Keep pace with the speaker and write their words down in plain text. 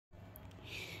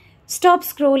Stop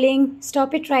scrolling,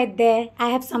 stop it right there. I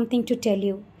have something to tell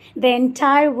you. The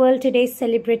entire world today is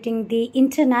celebrating the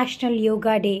International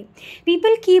Yoga Day.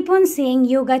 People keep on saying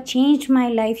yoga changed my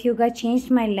life, yoga changed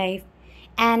my life.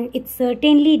 And it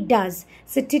certainly does.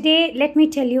 So today, let me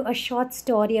tell you a short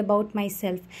story about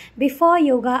myself. Before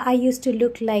yoga, I used to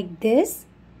look like this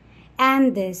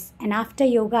and this, and after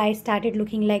yoga I started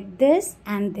looking like this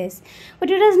and this.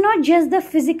 But it was not just the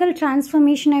physical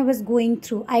transformation I was going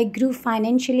through. I grew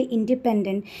financially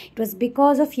independent. It was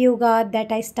because of yoga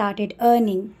that I started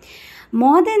earning.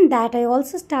 More than that, I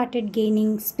also started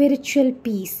gaining spiritual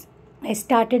peace. I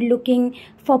started looking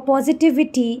for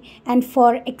positivity and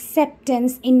for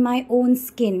acceptance in my own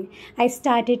skin. I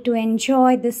started to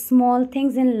enjoy the small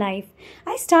things in life.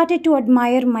 I started to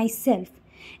admire myself.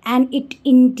 And it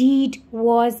indeed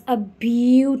was a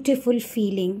beautiful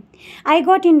feeling. I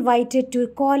got invited to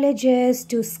colleges,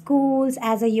 to schools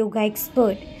as a yoga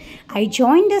expert. I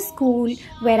joined a school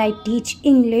where I teach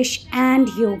English and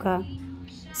yoga.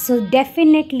 So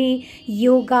definitely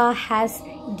yoga has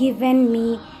given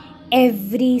me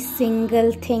every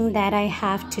single thing that I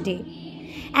have today.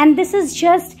 And this is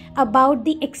just about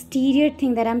the exterior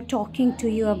thing that I'm talking to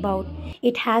you about.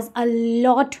 It has a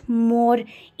lot more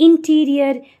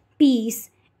interior peace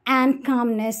and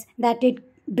calmness that it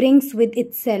brings with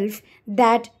itself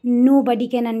that nobody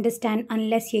can understand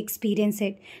unless you experience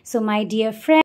it. So my dear friend,